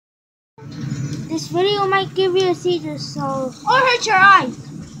This video might give you a seizure, so or hurt your eyes.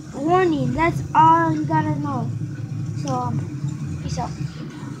 Warning, that's all you gotta know. So, peace out.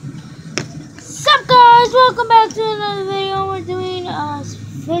 Sup guys, welcome back to another video. We're doing a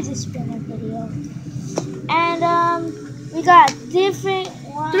fidget spinner video. And we got different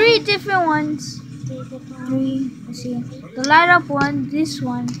ones. Three different ones. Let's see. The light up one, this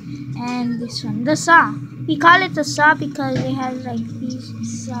one, and this one. The saw. We call it the saw because it has like these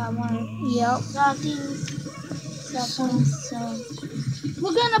saw things. So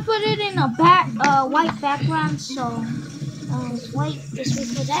we're gonna put it in a white background. So White, just wait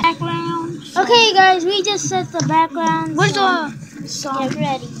for that background. So. Okay guys, we just set the background. Where's so the saw? Get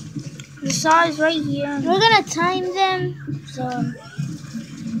ready. The saw is right here. We're gonna time them. So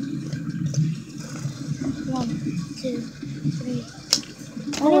 1, 2, 3.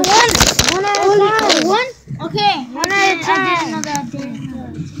 Only one at a time. One? Okay. One at a time. I didn't know that.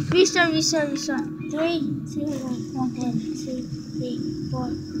 Restart. 3, 2, 1. 1, 2, 3,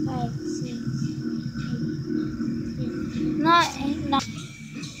 4, 5, 6. No.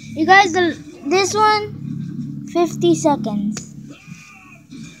 You guys, this one, 50 seconds.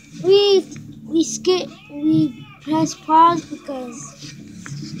 We press pause because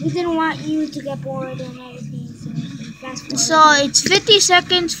we didn't want you to get bored and everything. So fast forward. So it's 50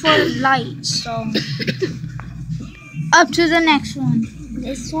 seconds for light. So up to the next one.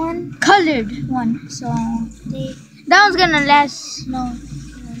 This one, Colored one. So that one's gonna last. No.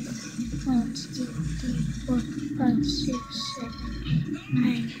 1, 2, 3, 4, 5, 6, 7, 8,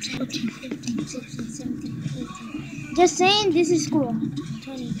 9, 10, 14, 15, 16, 17, 18. Just saying, this is cool. 20,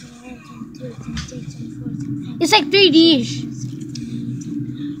 21, 22, 23, 24, 25. It's like 3D-ish.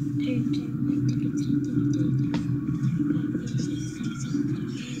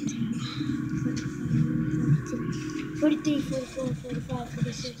 43, 44, 45,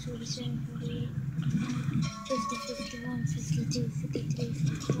 46, 47, 48, 50, 51, 52, 53,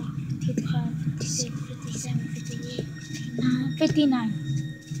 54, 55, 56, 57, 58, 59.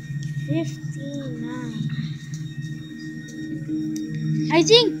 59. I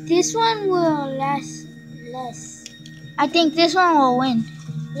think this one will last less. I think this one will win.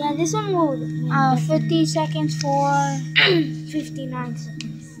 Yeah, this one will win. 50 seconds for 59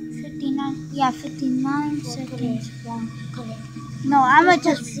 seconds. 59. Yeah, 59 seconds. Color. No, I'ma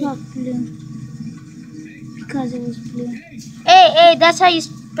just put blue because it was blue. Hey, that's how you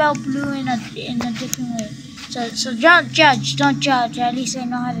spell blue in a different way. So don't judge. At least I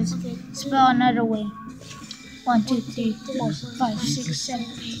know how to spell another way. 1, 2, 3, 4, 5, 6, 7,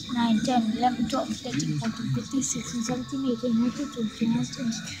 8, 9, 10, 11, 12, 13, 14, 15, 16, 17, 18, 19, 20, 21,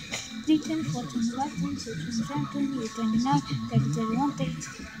 22, 23, 24, 25, 26, 27, 28, 29, 30, 31,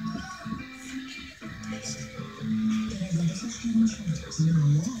 32.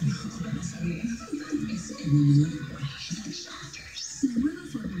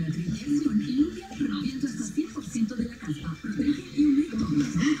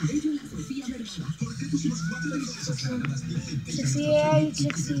 $68,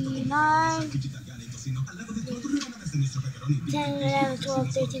 $69, 10, 11, 12,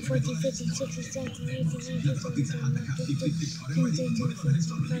 13, 14, 15, 16, 17, 18, 19, 20, 21, 22, 23, 24,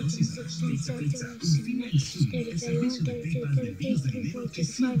 25, 26, 27, 28, 30, 31, 32, 33, 34,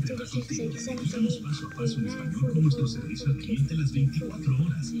 35, 36, 37, 38, 39, 40, 41, 42, 43, 44,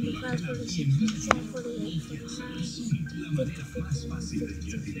 45, 46, 47, 48, 49, 50, 51,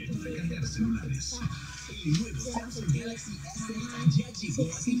 52, 53, 54, 55.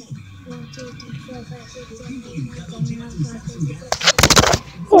 1, 2, 3, 4, 5, 6, 7, 8, 9, 10, 11, 12, 13, 14, 15, 16, 17, 18, 19, 20, 21, 22,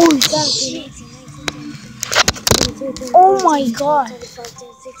 23, 24, Oh my God. 25,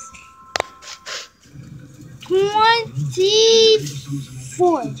 26,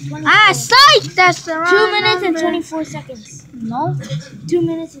 24. Psych! That's the wrong 2 minutes and number. 24 seconds. No, 2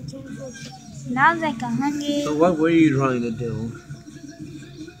 minutes and 24 seconds. now it's like 100. So what were you trying to do?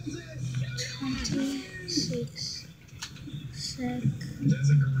 26 sec.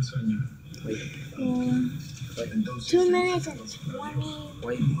 Wait, 2 minutes and 20.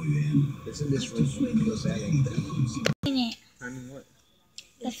 wait. Isn't this room Minute. I mean, what?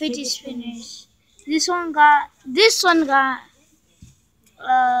 The fidget spinners. This one got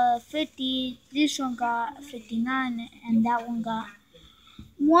 50. This one got 59, and that one got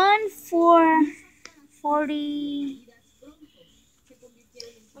 1 for 40.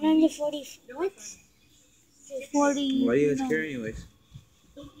 140. What? 40. Why do you guys no, care anyways?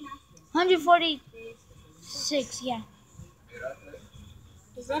 146. Yeah.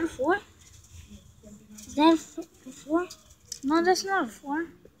 Is that a 4? Is that a 4? No, that's not a 4.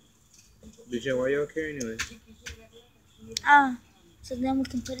 DJ, why y'all care anyways? so then we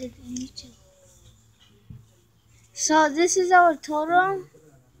can put it in YouTube. So this is our total.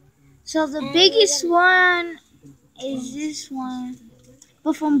 So the biggest one is this one.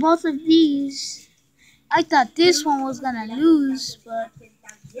 But from both of these, I thought this one was gonna lose, but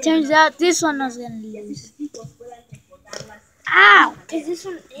turns out this one was gonna lose. Ow! Because this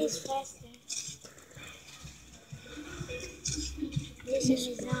one is faster. This one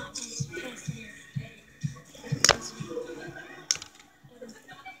is not as fast.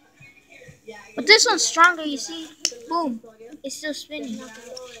 But this one's stronger, you see? Boom. It's still spinning.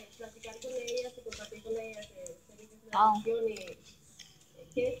 Oh.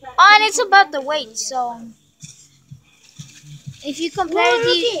 Oh, and it's about the weight, so if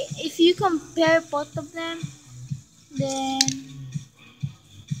you compare both of them, then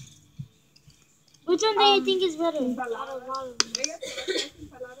Which one do you think is better? Out of all of them?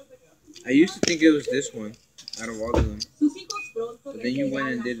 I used to think it was this one out of all of them. But then you went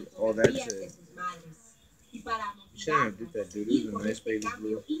and did all that shit. You shouldn't have did that, dude. It was a nice baby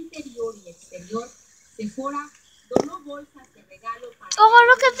blue. oh,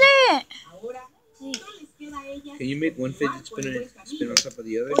 look at that! Can you make one fidget spinner spin on top of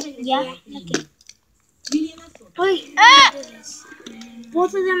the other? Yeah, okay. Wait, Ah!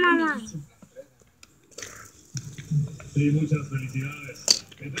 both of them are mine. Sí, muchas felicidades.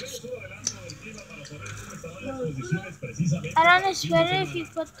 Entonces, todo adelanto del clima para saber cómo estarán las condiciones precisamente. I don't know, it's better if you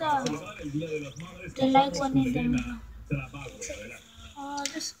put the light one in the middle. Oh,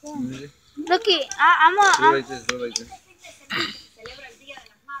 that's cool. Look it, Do like this, do like this.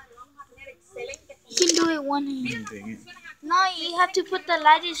 you can do it one hand. Dang it. No, you have to put the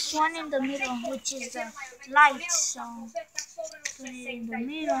lightest one in the middle, which is the light. So put it in the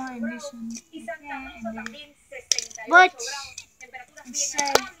middle and this one like that, and then. But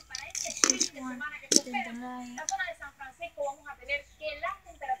instead, it's this one, then the light.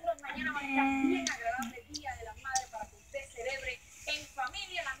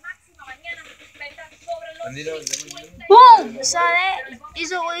 Boom! So that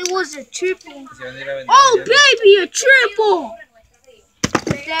is it was a triple. Oh baby, a triple!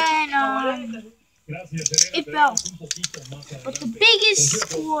 Then it fell. But the biggest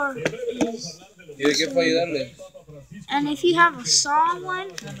score is. ¿Y de qué fue ayudarle? And if you have a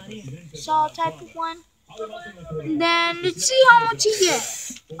saw type of one, then let's see how much you get.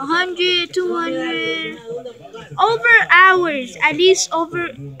 100, 200, over hours, at least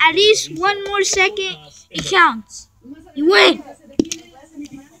one more second, it counts. You win.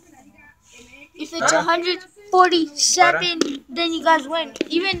 If it's 147, then you guys win.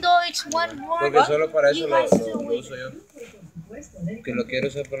 Even though it's one more, Porque solo para you eso guys still lo win. uso yo. Que lo quiero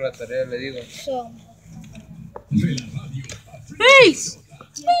usar para la tarea, le digo. So, peace.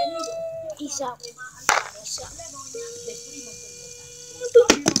 Peace out.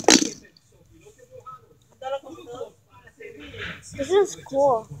 This is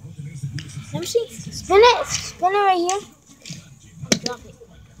cool. Let me see. Spin it right here. Drop it.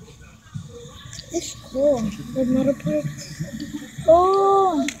 It's cool. The metal parts.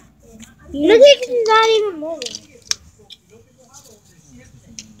 Oh, Look, it's not even moving.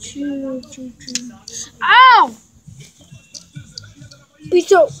 choo. Ow!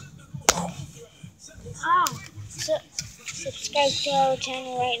 Peace out. Ow. Subscribe to our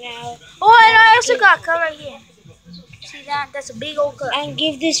channel right now. Oh, and I also got a cut right here. See that? That's a big old cut. And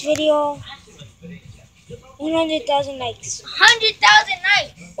give this video 100,000 likes. 100,000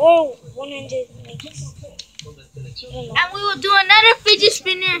 likes. Or 100 likes. And we will do another fidget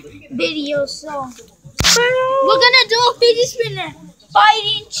spinner video. So we're gonna do a fidget spinner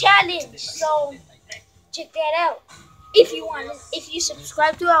fighting challenge. So check that out. If you want it, if you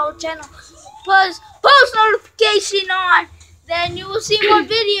subscribe to our channel, post notification on, then you will see more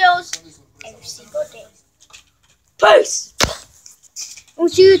videos every single day. Peace. We'll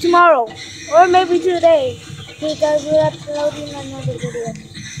see you tomorrow. Or maybe today. Because we're uploading another video.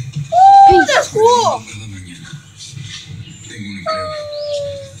 Ooh, that's cool. Tengo una